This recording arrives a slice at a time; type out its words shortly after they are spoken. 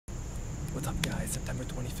What's up guys, September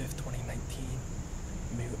 25th, 2019,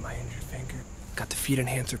 me with my injured finger. Got the feed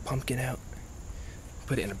enhancer pumpkin out,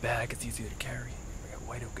 put it in a bag, it's easier to carry. We got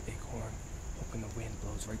white oak acorn, hoping the wind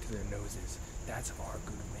blows right through their noses. That's our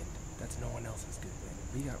good wind, that's no one else's good wind.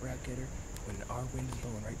 We got rat getter, when our wind is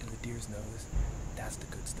blowing right to the deer's nose, that's the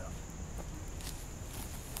good stuff.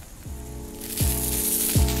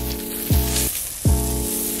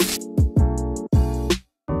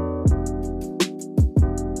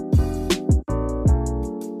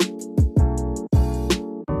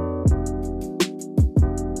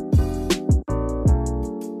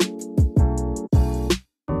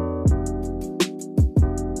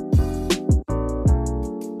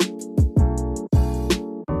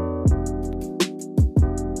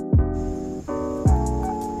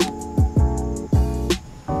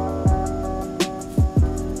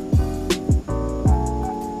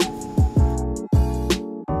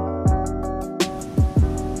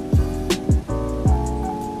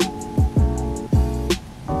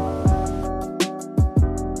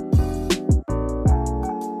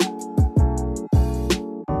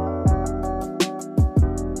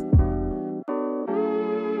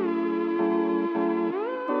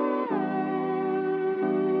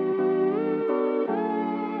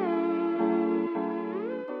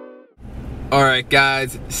 Alright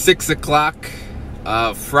guys, 6 o'clock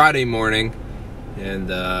Friday morning, and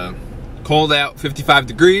cold out, 55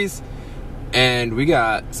 degrees, and we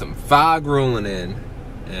got some fog rolling in,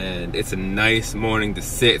 and it's a nice morning to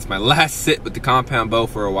sit. It's my last sit with the compound bow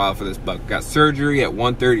for a while for this buck. Got surgery at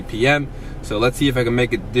 1:30 p.m. so let's see if I can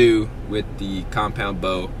make it do with the compound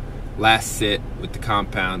bow. Last sit with the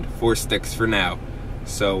compound for Stickz for now.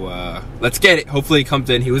 So let's get it. Hopefully he comes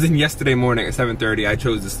in. He was in yesterday morning at 7:30. I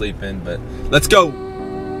chose to sleep in, but let's go.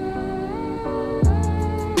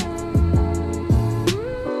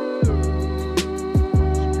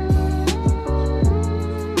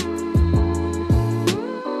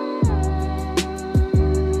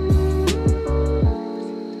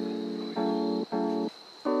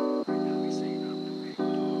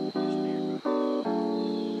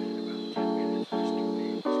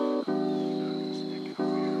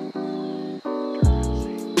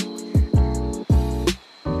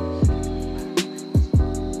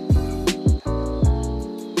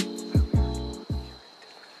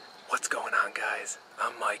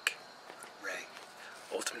 I'm Mike, Ray,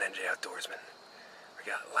 Ultimate UNJO Outdoorsmen. We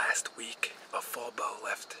got last week of fall bow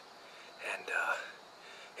left, and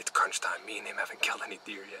it's crunch time. Me and him haven't killed any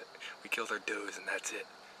deer yet. We killed our does and that's it.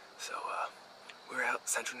 So we're out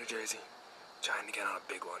central New Jersey trying to get on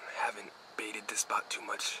a big one. Haven't baited this spot too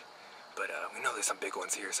much, but we know there's some big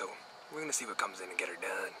ones here, so we're gonna see what comes in and get her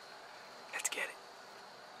done. Let's get it.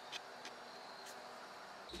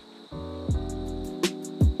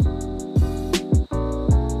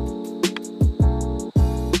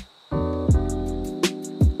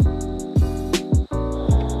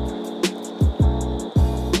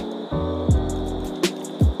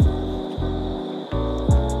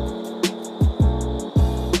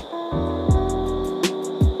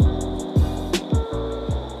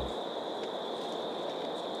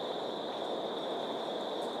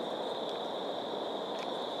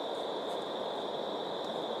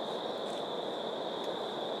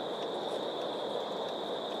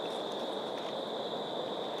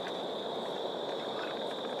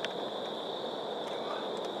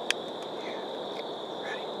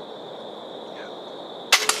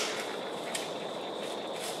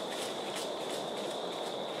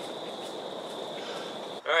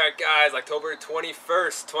 Alright guys, October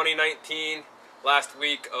 21st, 2019, last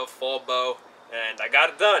week of fall bow, and I got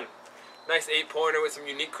it done. Nice 8-pointer with some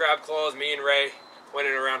unique crab claws. Me and Ray went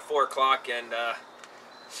in around 4 o'clock and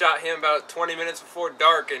shot him about 20 minutes before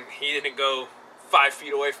dark, and he didn't go 5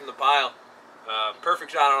 feet away from the pile.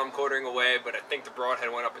 Perfect shot on him quartering away, but I think the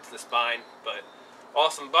broadhead went up into the spine. But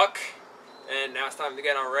awesome buck, and now it's time to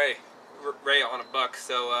get on Ray on a buck.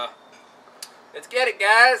 So let's get it,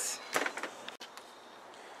 guys.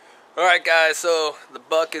 Alright guys, so the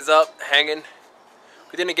buck is up, hanging.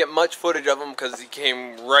 We didn't get much footage of him because he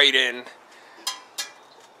came right in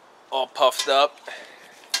all puffed up.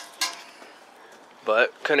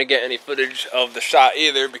 But couldn't get any footage of the shot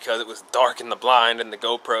either because it was dark in the blind and the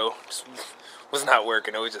GoPro just was not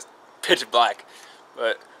working. It was just pitch black.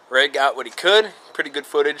 But Ray got what he could, pretty good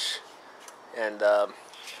footage. And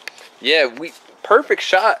yeah, perfect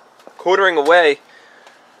shot, quartering away.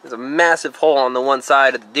 There's a massive hole on the one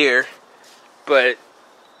side of the deer, but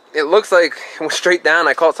it looks like it went straight down.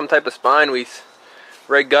 I caught some type of spine.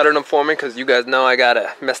 Ray gutted him for me because you guys know I got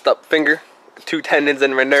a messed up finger. 2 tendons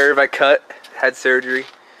in my nerve I cut, had surgery.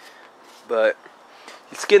 But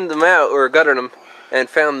He skinned them out, or gutted them, and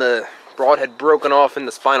found the broadhead broken off in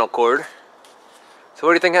the spinal cord. So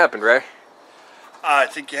what do you think happened, Ray? I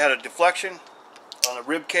think you had a deflection on the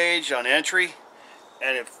rib cage on entry,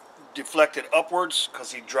 and it deflected upwards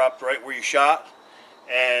because he dropped right where you shot.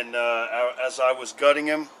 And as I was gutting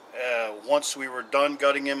him, once we were done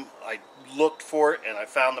gutting him, I looked for it and I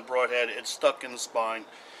found the broadhead. It stuck in the spine,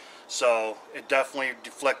 so it definitely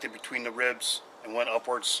deflected between the ribs and went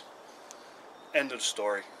upwards. End of the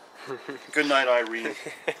story. Good night, Irene.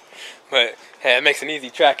 But hey, it makes an easy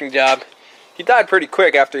tracking job. He died pretty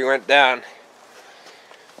quick after he went down.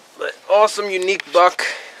 But awesome, unique buck.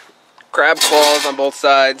 Crab claws on both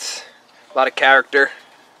sides. A lot of character.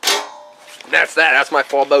 And that's that. That's my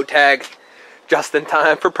fall bow tag. Just in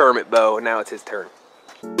time for permit bow. And now it's his turn.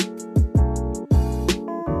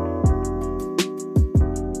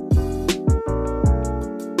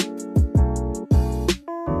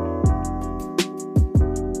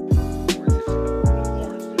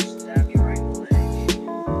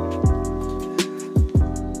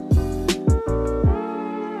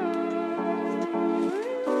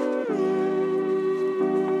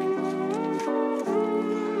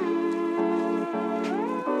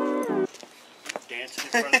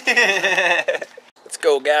 Let's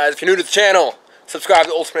go, guys. If you're new to the channel, subscribe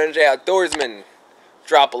to Ultimate UNJO Outdoorsmen.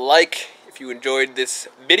 Drop a like if you enjoyed this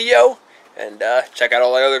video, and check out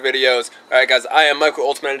all my other videos. Alright, guys, I am Michael,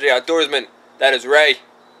 Ultimate UNJO Outdoorsman. That is Ray.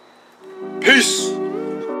 Peace!